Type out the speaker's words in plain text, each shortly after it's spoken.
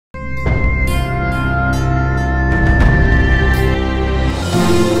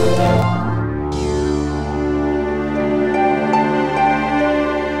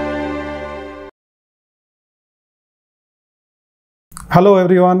Hello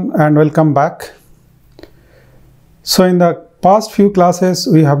everyone and welcome back. So in the past few classes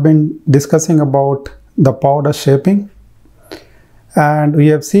we have been discussing about the powder shaping, and we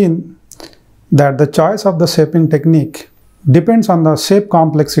have seen that the choice of the shaping technique depends on the shape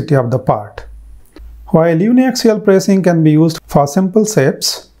complexity of the part. While uniaxial pressing can be used for simple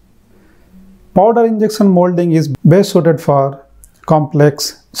shapes, powder injection molding is best suited for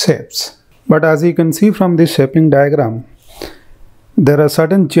complex shapes. But as you can see from this shaping diagram, there are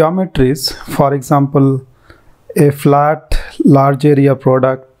certain geometries, for example, a flat large area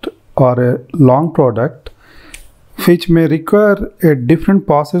product or a long product, which may require a different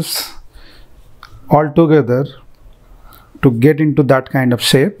process altogether to get into that kind of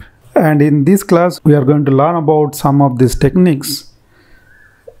shape. And in this class, we are going to learn about some of these techniques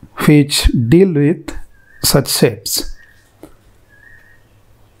which deal with such shapes.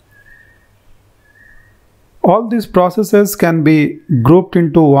 All these processes can be grouped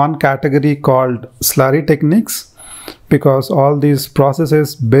into one category called slurry techniques, because all these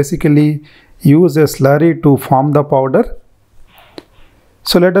processes basically use a slurry to form the powder.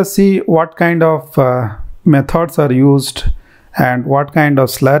 So let us see what kind of methods are used and what kind of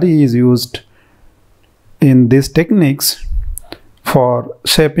slurry is used in these techniques for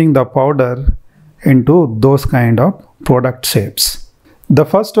shaping the powder into those kind of product shapes. The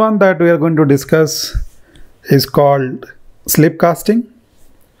first one that we are going to discuss is called slip casting,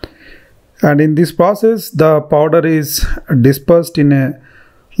 and in this process the powder is dispersed in a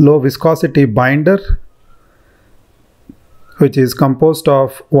low viscosity binder which is composed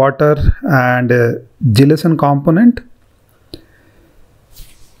of water and a gelatin component.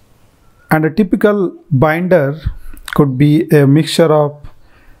 And a typical binder could be a mixture of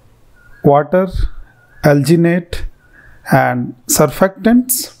water, alginate and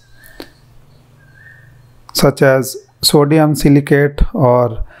surfactants such as sodium silicate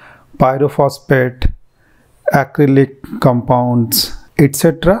or pyrophosphate, acrylic compounds,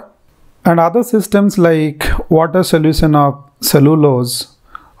 etc. And other systems like water solution of cellulose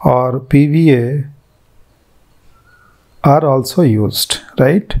or PVA are also used,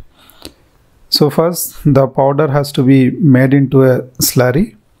 right? So first the powder has to be made into a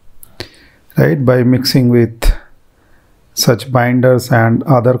slurry, right, by mixing with such binders and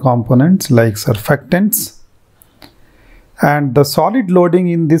other components like surfactants. And the solid loading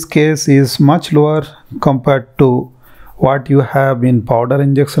in this case is much lower compared to what you have in powder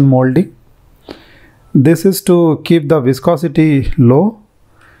injection molding. This is to keep the viscosity low,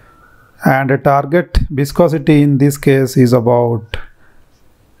 and a target viscosity in this case is about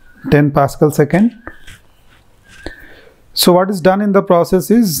 10 pascal second. So what is done in the process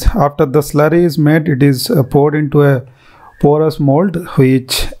is, after the slurry is made, it is poured into a porous mold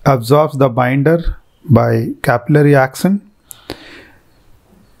which absorbs the binder by capillary action,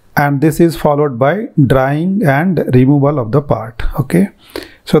 and this is followed by drying and removal of the part. Okay,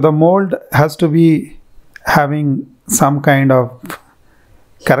 so the mold has to be having some kind of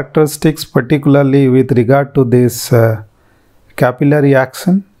characteristics, particularly with regard to this capillary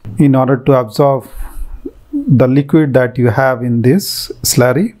action, in order to absorb the liquid that you have in this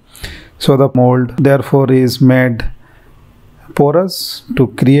slurry. So the mold therefore is made porous to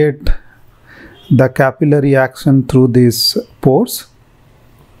create the capillary action through these pores,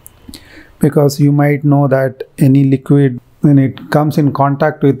 because you might know that any liquid, when it comes in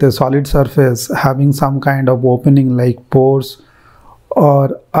contact with a solid surface having some kind of opening like pores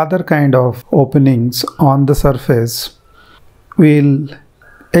or other kind of openings on the surface, will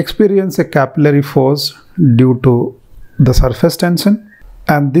experience a capillary force due to the surface tension,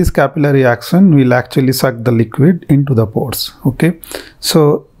 and this capillary action will actually suck the liquid into the pores. Okay,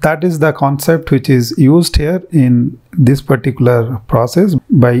 so that is the concept which is used here in this particular process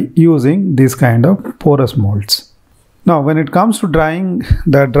by using this kind of porous molds. Now when it comes to drying,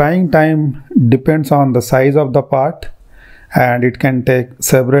 the drying time depends on the size of the part, and it can take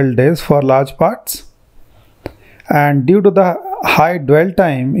several days for large parts. And due to the high dwell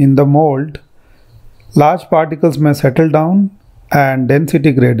time in the mold, large particles may settle down and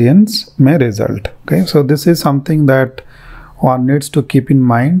density gradients may result. Okay, so this is something that one needs to keep in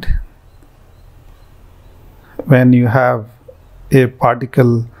mind when you have a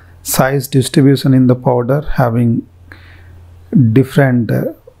particle size distribution in the powder having different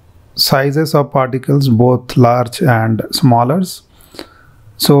sizes of particles, both large and smaller.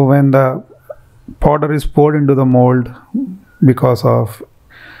 So when the powder is poured into the mold, because of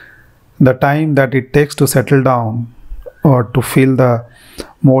the time that it takes to settle down or to fill the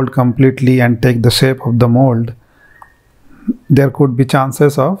mold completely and take the shape of the mold, there could be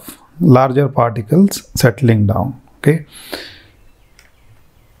chances of larger particles settling down. Okay,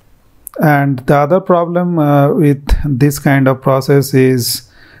 And the other problem with this kind of process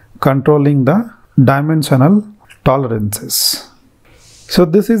is controlling the dimensional tolerances. So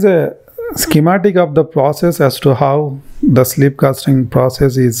this is a schematic of the process as to how the slip casting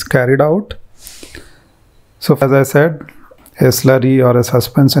process is carried out. So as I said, a slurry or a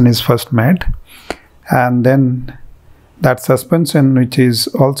suspension is first made, and then that suspension, which is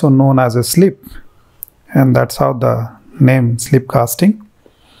also known as a slip, and that's how the name slip casting,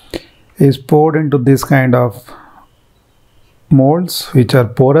 is poured into this kind of molds which are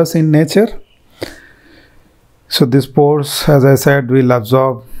porous in nature. So these pores, as I said, will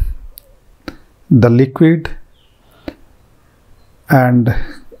absorb the liquid, and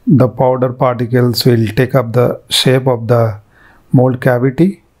the powder particles will take up the shape of the mold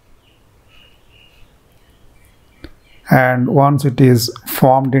cavity. And once it is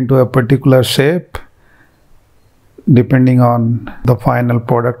formed into a particular shape, depending on the final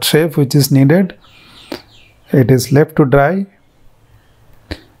product shape which is needed, it is left to dry,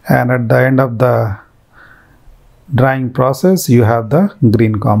 and at the end of the drying process you have the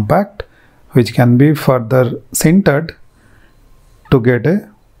green compact, which can be further sintered to get a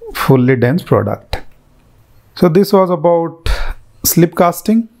fully dense product. So this was about slip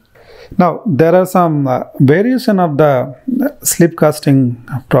casting. Now there are some variation of the slip casting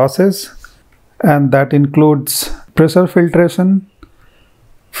process, and that includes pressure filtration,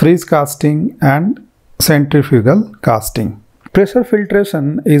 freeze casting, and centrifugal casting. Pressure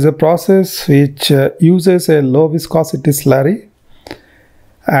filtration is a process which uses a low viscosity slurry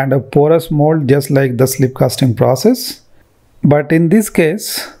and a porous mold, just like the slip casting process. But in this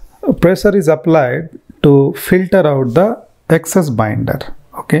case, pressure is applied to filter out the excess binder.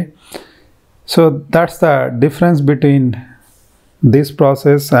 Okay, so that's the difference between this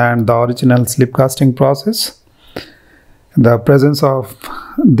process and the original slip casting process. The presence of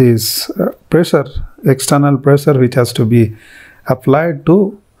this pressure, external pressure, which has to be applied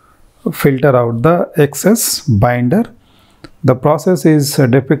to filter out the excess binder. The process is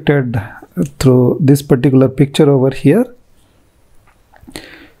depicted through this particular picture over here.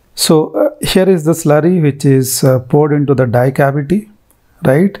 So here is the slurry which is poured into the die cavity,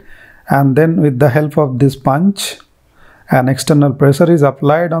 right? And then with the help of this punch, an external pressure is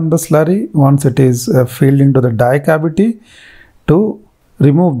applied on the slurry once it is filled into the die cavity to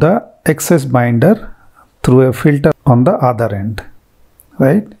remove the excess binder through a filter on the other end,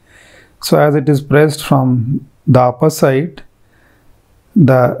 right? So as it is pressed from the upper side,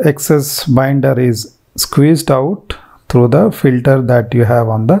 the excess binder is squeezed out through the filter that you have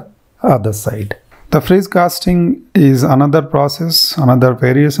on the other side. The freeze casting is another process, another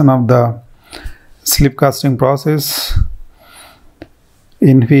variation of the slip casting process,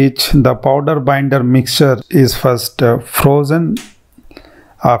 in which the powder binder mixture is first frozen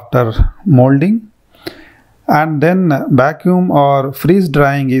after molding, and then vacuum or freeze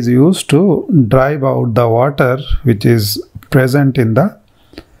drying is used to drive out the water which is present in the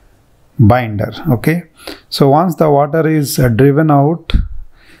binder. Okay, so once the water is driven out,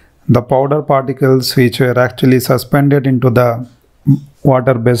 the powder particles which were actually suspended into the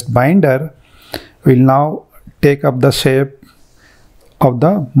water based binder will now take up the shape of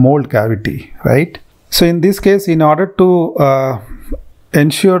the mold cavity, right? So in this case, in order to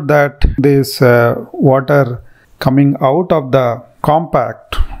ensure that this water coming out of the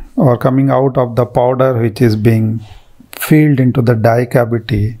compact or coming out of the powder which is being filled into the die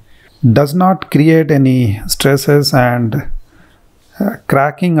cavity does not create any stresses and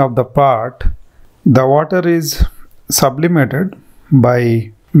cracking of the part, the water is sublimated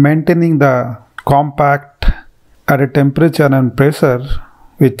by maintaining the compact at a temperature and pressure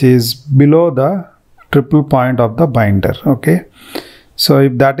which is below the triple point of the binder. Okay, so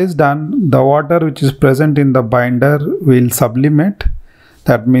if that is done, the water which is present in the binder will sublimate.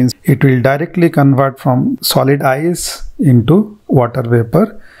 That means it will directly convert from solid ice into water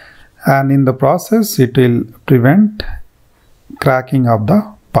vapor, and in the process it will prevent cracking of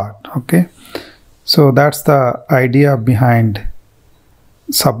the part. Okay, so that's the idea behind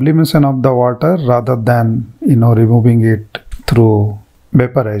sublimation of the water rather than removing it through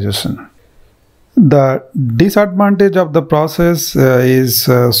vaporization. The disadvantage of the process is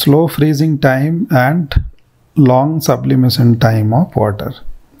slow freezing time and long sublimation time of water.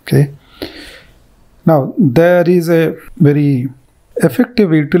 Okay, now there is a very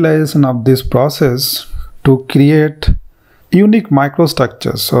effective utilization of this process to create unique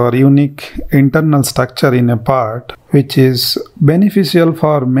microstructures or unique internal structure in a part, which is beneficial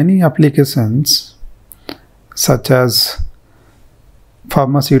for many applications such as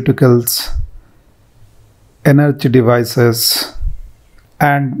pharmaceuticals, energy devices,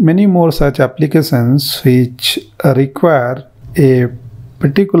 and many more such applications which require a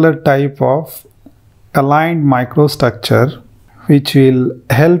particular type of aligned microstructure which will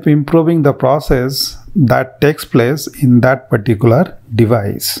help improving the process that takes place in that particular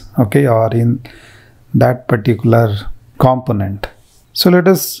device, okay, or in that particular component. So let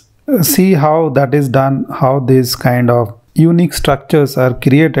us see how that is done, how these kind of unique structures are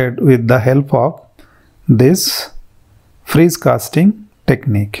created with the help of this freeze casting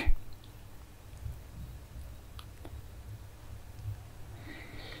technique.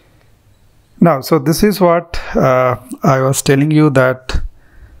 Now, so this is what I was telling you, that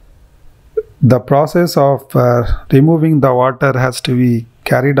the process of removing the water has to be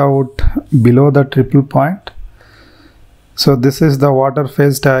carried out below the triple point. So this is the water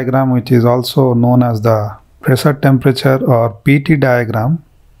phase diagram, which is also known as the pressure temperature or PT diagram.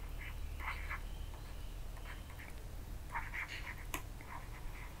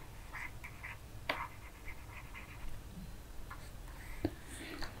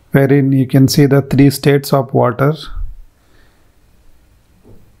 Wherein you can see the three states of water.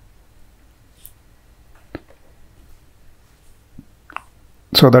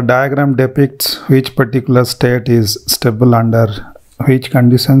 So the diagram depicts which particular state is stable under which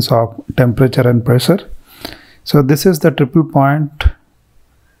conditions of temperature and pressure. So this is the triple point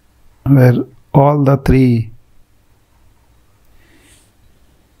where all the three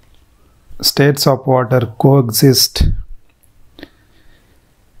states of water coexist.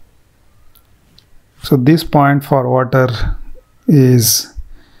 So this point for water is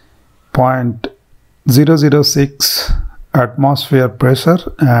 0.006 atmosphere pressure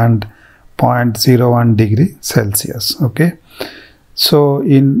and 0.01 degree Celsius. Okay, so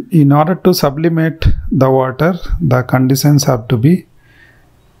in order to sublimate the water, the conditions have to be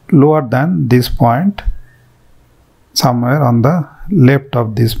lower than this point, somewhere on the left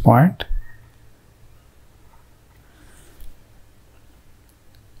of this point.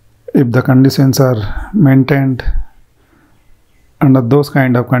 If the conditions are maintained under those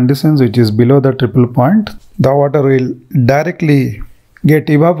kind of conditions, which is below the triple point, the water will directly get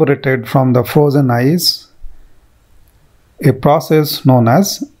evaporated from the frozen ice, a process known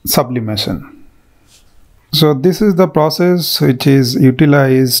as sublimation. So this is the process which is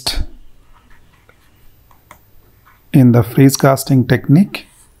utilized in the freeze casting technique.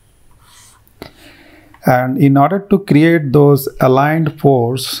 And in order to create those aligned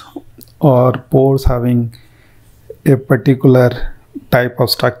pores, or pores having a particular type of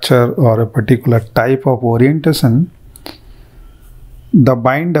structure or a particular type of orientation, the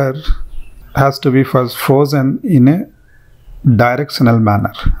binder has to be first frozen in a directional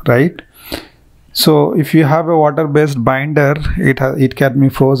manner, right? So if you have a water-based binder, it can be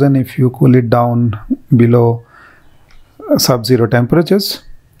frozen if you cool it down below sub-zero temperatures.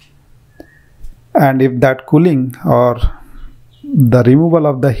 And if that cooling or the removal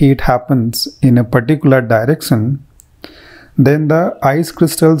of the heat happens in a particular direction, then the ice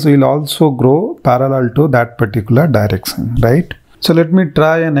crystals will also grow parallel to that particular direction, right? So let me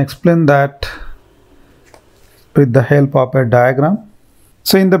try and explain that with the help of a diagram.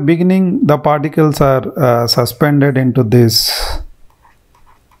 So in the beginning, the particles are suspended into this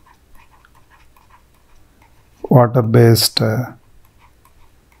water-based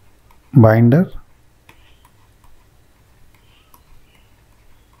binder.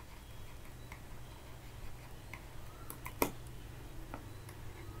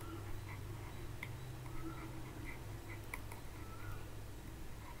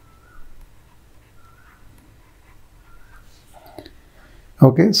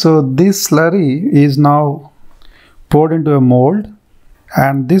 Okay, so this slurry is now poured into a mold,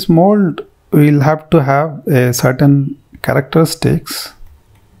 and this mold will have to have a certain characteristics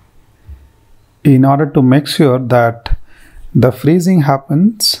in order to make sure that the freezing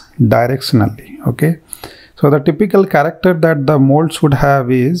happens directionally. Okay, so the typical character that the mold should have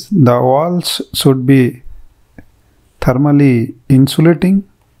is the walls should be thermally insulating,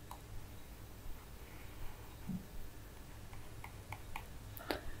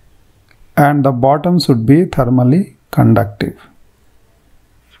 and the bottom should be thermally conductive.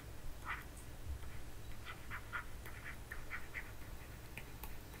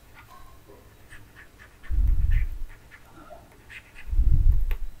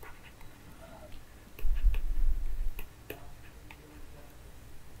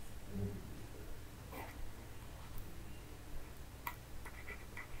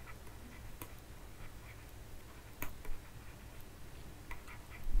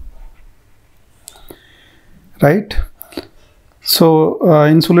 Right? So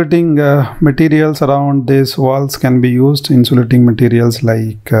insulating materials around these walls can be used. Insulating materials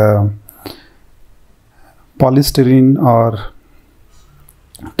like polystyrene or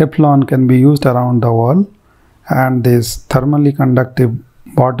Teflon can be used around the wall, and this thermally conductive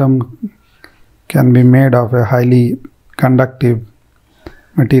bottom can be made of a highly conductive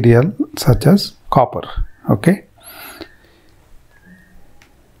material such as copper. Okay.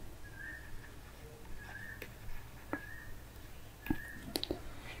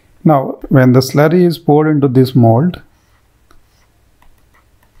 Now, when the slurry is poured into this mold,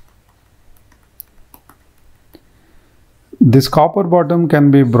 this copper bottom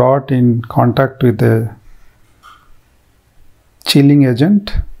can be brought in contact with a chilling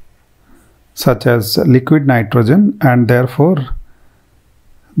agent such as liquid nitrogen, and therefore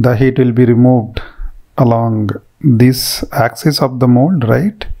the heat will be removed along this axis of the mold,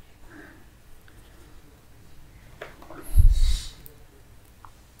 right?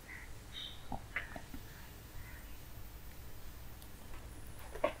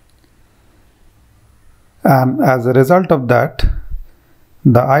 And as a result of that,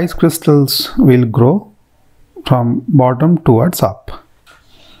 the ice crystals will grow from bottom towards up,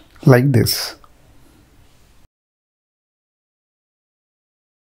 like this.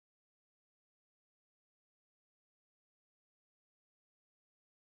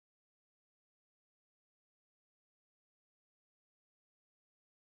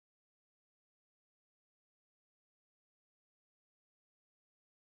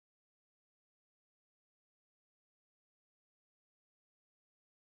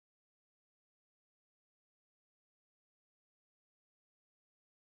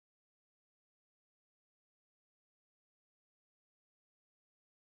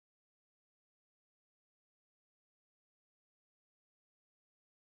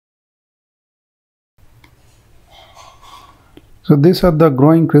 So these are the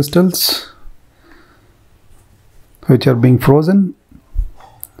growing crystals which are being frozen,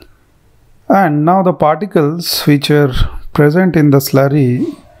 and now the particles which are present in the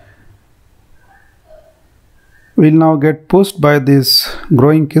slurry will now get pushed by these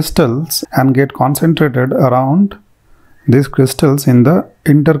growing crystals and get concentrated around these crystals in the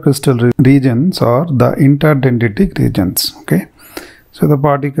intercrystal regions or the interdendritic regions. Okay, so the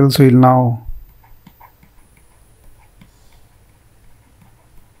particles will now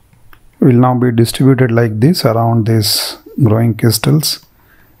be distributed like this around these growing crystals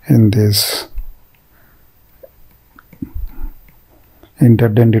in these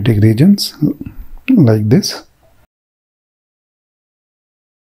interdendritic regions, like this.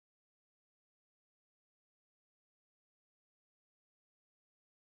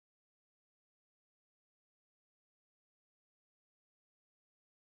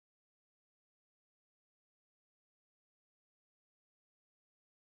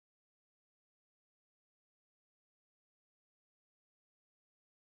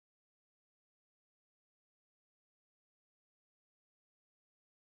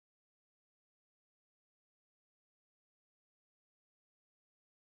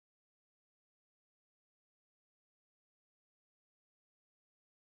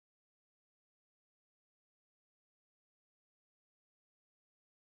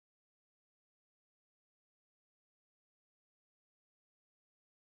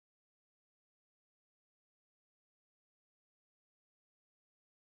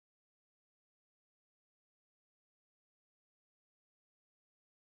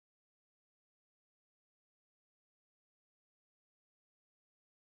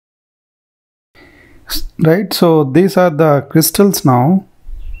 Right, so these are the crystals now.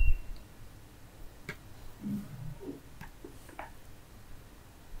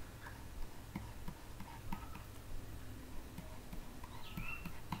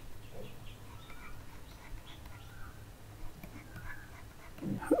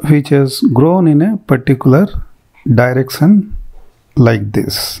 Which has grown in a particular direction, like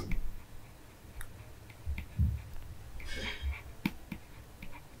this.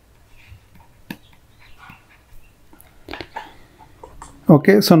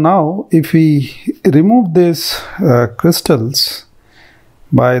 Okay, so now if we remove these crystals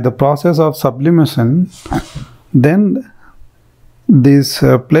by the process of sublimation, then these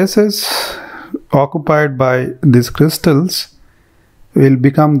places occupied by these crystals will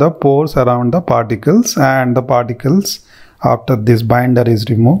become the pores around the particles, and the particles, after this binder is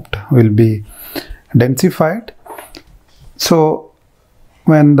removed, will be densified. So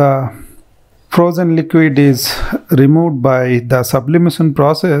when the frozen liquid is removed by the sublimation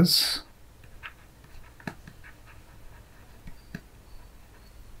process,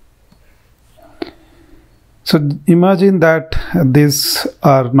 So imagine that these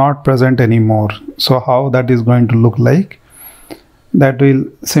are not present anymore. So how that is going to look like? That will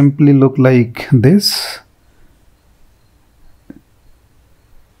simply look like this.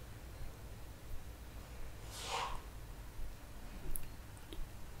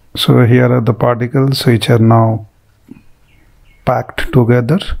 So here are the particles which are now packed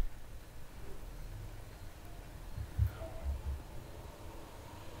together.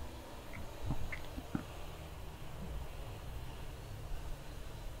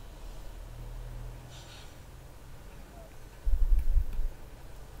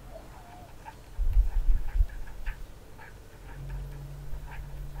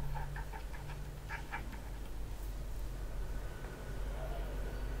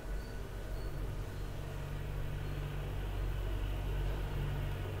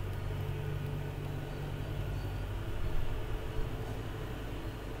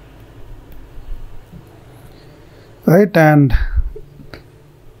 Right, and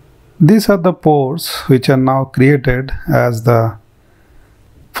these are the pores which are now created as the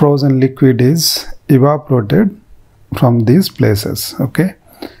frozen liquid is evaporated from these places. Okay,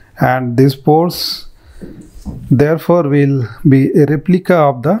 and these pores therefore will be a replica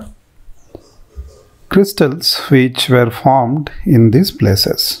of the crystals which were formed in these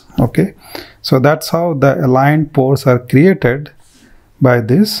places. Okay, so that's how the aligned pores are created by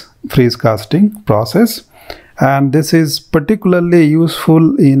this freeze casting process. And this is particularly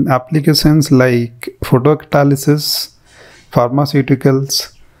useful in applications like photocatalysis,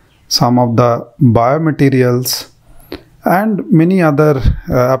 pharmaceuticals, some of the biomaterials, and many other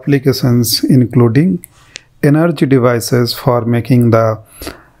applications, including energy devices for making the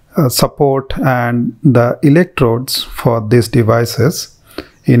support and the electrodes for these devices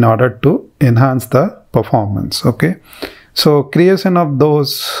in order to enhance the performance. Okay, so creation of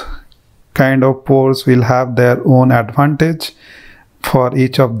those kind of pores will have their own advantage for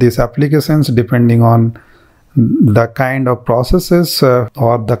each of these applications depending on the kind of processes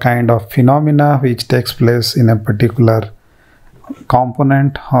or the kind of phenomena which takes place in a particular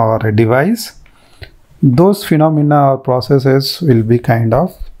component or a device. Those phenomena or processes will be kind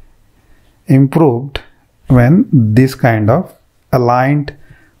of improved when this kind of aligned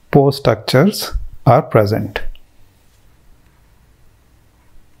pore structures are present.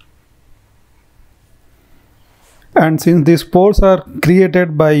 And since these pores are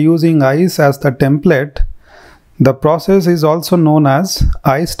created by using ice as the template, the process is also known as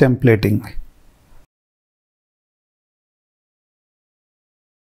ice templating.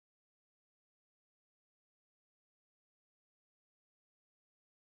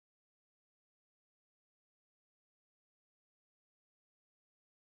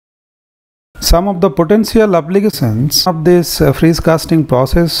 Some of the potential applications of this freeze casting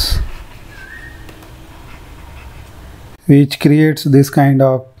process, which creates this kind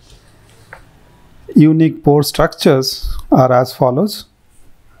of unique pore structures, are as follows.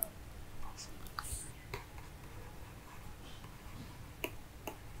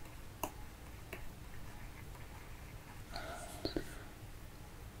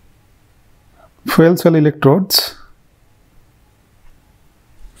 Fuel cell electrodes,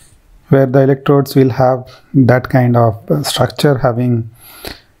 where the electrodes will have that kind of structure having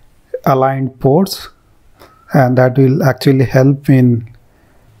aligned pores, and that will actually help in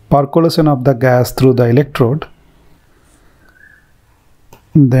percolation of the gas through the electrode.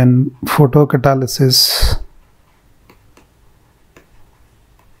 Then photocatalysis,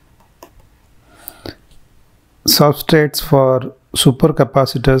 substrates for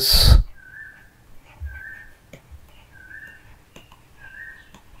supercapacitors,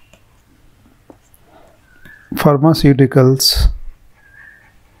 pharmaceuticals,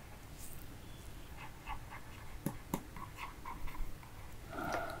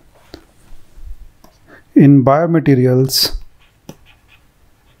 in biomaterials,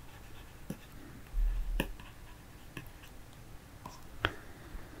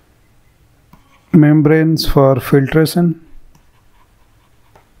 membranes for filtration,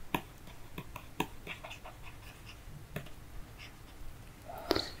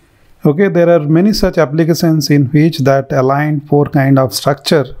 okay, there are many such applications in which that aligned pore kind of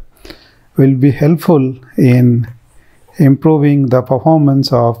structure will be helpful in improving the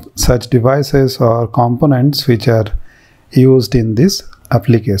performance of such devices or components which are used in these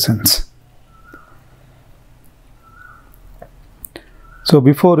applications. So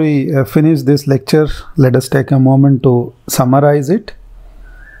before we finish this lecture, let us take a moment to summarize it.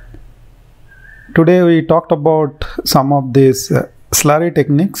 Today we talked about some of these slurry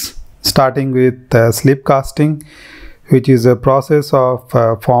techniques, starting with slip casting, which is a process of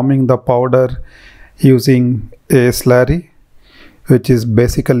forming the powder using a slurry, which is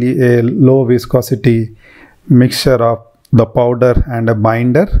basically a low viscosity mixture of the powder and a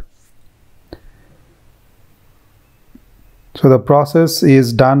binder. So the process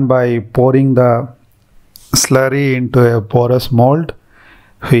is done by pouring the slurry into a porous mold,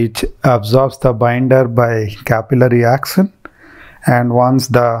 which absorbs the binder by capillary action, and once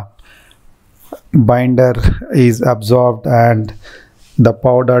the binder is absorbed and the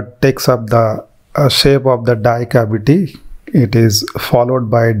powder takes up the shape of the die cavity, it is followed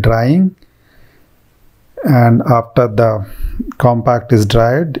by drying, and after the compact is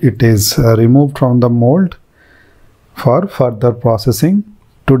dried, it is removed from the mold for further processing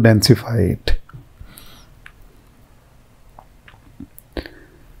to densify it.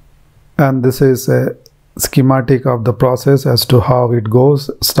 And this is a schematic of the process as to how it goes,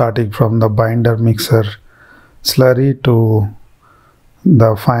 starting from the binder mixer slurry to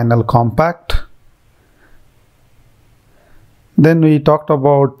the final compact. Then we talked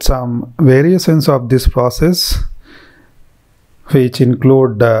about some variations of this process, which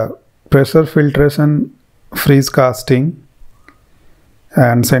include pressure filtration, freeze casting,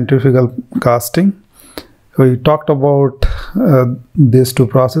 and centrifugal casting. We talked about these two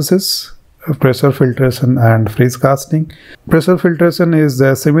processes, pressure filtration and freeze casting. Pressure filtration is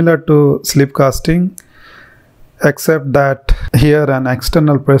similar to slip casting, except that here an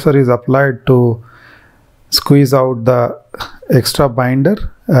external pressure is applied to squeeze out the extra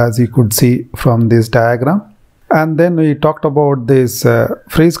binder, as you could see from this diagram. And then we talked about this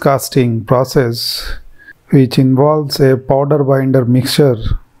freeze casting process, which involves a powder binder mixture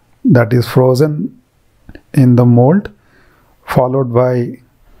that is frozen in the mold, followed by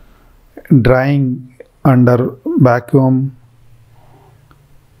drying under vacuum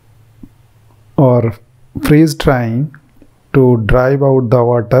or freeze drying to drive out the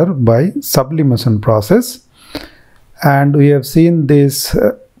water by sublimation process. And we have seen this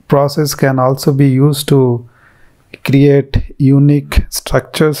process can also be used to create unique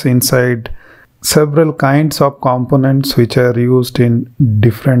structures inside several kinds of components which are used in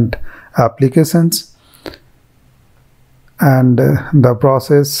different applications. And the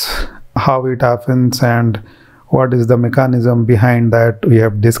process, how it happens and what is the mechanism behind that, we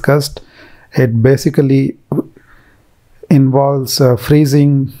have discussed. It basically involves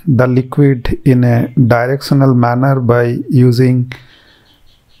freezing the liquid in a directional manner by using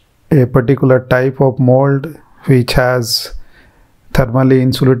a particular type of mold which has thermally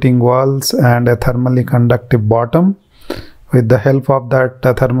insulating walls and a thermally conductive bottom. With the help of that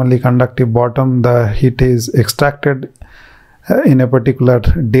thermally conductive bottom, the heat is extracted in a particular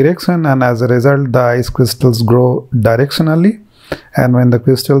direction, and as a result the ice crystals grow directionally, and when the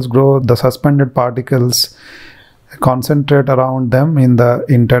crystals grow, the suspended particles concentrate around them in the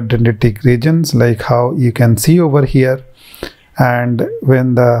interdendritic regions, like how you can see over here. And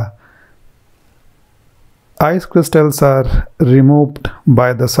when the ice crystals are removed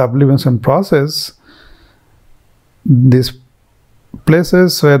by the sublimation process, these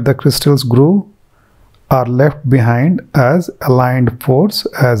places where the crystals grew are left behind as aligned pores,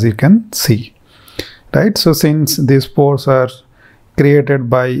 as you can see, right? So since these pores are created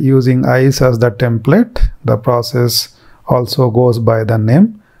by using ice as the template, the process also goes by the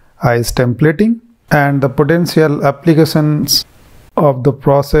name ice templating. And the potential applications of the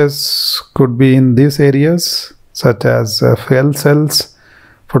process could be in these areas, such as fuel cells,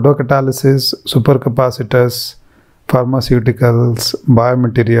 photocatalysis, supercapacitors, pharmaceuticals,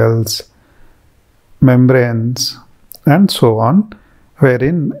 biomaterials, membranes, and so on,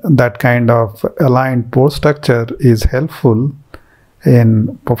 wherein that kind of aligned pore structure is helpful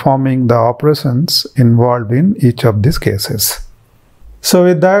in performing the operations involved in each of these cases. So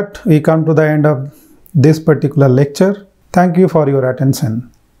with that, we come to the end of this particular lecture. Thank you for your attention.